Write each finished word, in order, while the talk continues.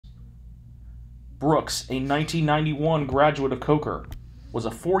Brooks, a 1991 graduate of Coker, was a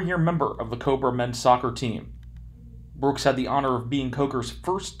 4-year member of the Cobra men's soccer team. Brooks had the honor of being Coker's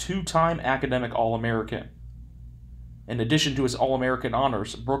first 2-time academic All-American. In addition to his All-American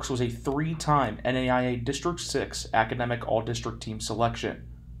honors, Brooks was a 3-time NAIA District 6 Academic All-District Team selection,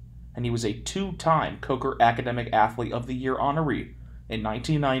 and he was a 2-time Coker Academic Athlete of the Year honoree in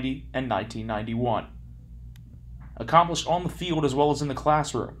 1990 and 1991. Accomplished on the field as well as in the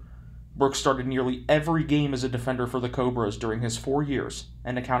classroom, Brooks started nearly every game as a defender for the Cobras during his 4 years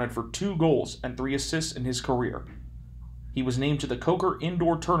and accounted for 2 goals and 3 assists in his career. He was named to the Coker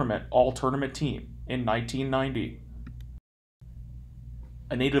Indoor Tournament All-Tournament Team in 1990.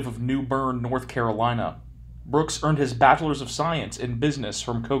 A native of New Bern, North Carolina, Brooks earned his Bachelor's of Science in Business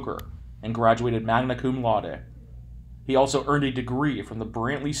from Coker and graduated magna cum laude. He also earned a degree from the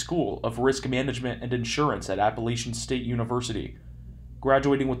Brantley School of Risk Management and Insurance at Appalachian State University,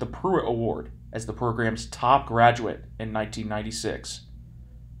 graduating with the Pruitt Award as the program's top graduate in 1996.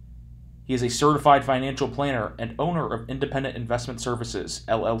 He is a certified financial planner and owner of Independent Investment Services,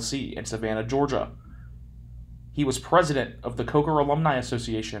 LLC, in Savannah, Georgia. He was president of the Coker Alumni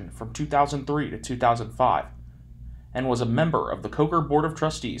Association from 2003 to 2005 and was a member of the Coker Board of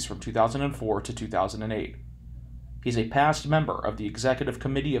Trustees from 2004 to 2008. He is a past member of the Executive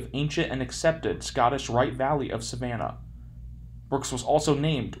Committee of Ancient and Accepted Scottish Rite Valley of Savannah. Brooks was also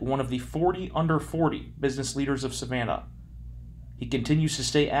named one of the 40 under 40 business leaders of Savannah. He continues to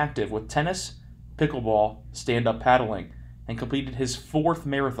stay active with tennis, pickleball, stand-up paddling, and completed his 4th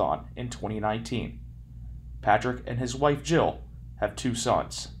marathon in 2019. Patrick and his wife Jill have 2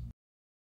 sons.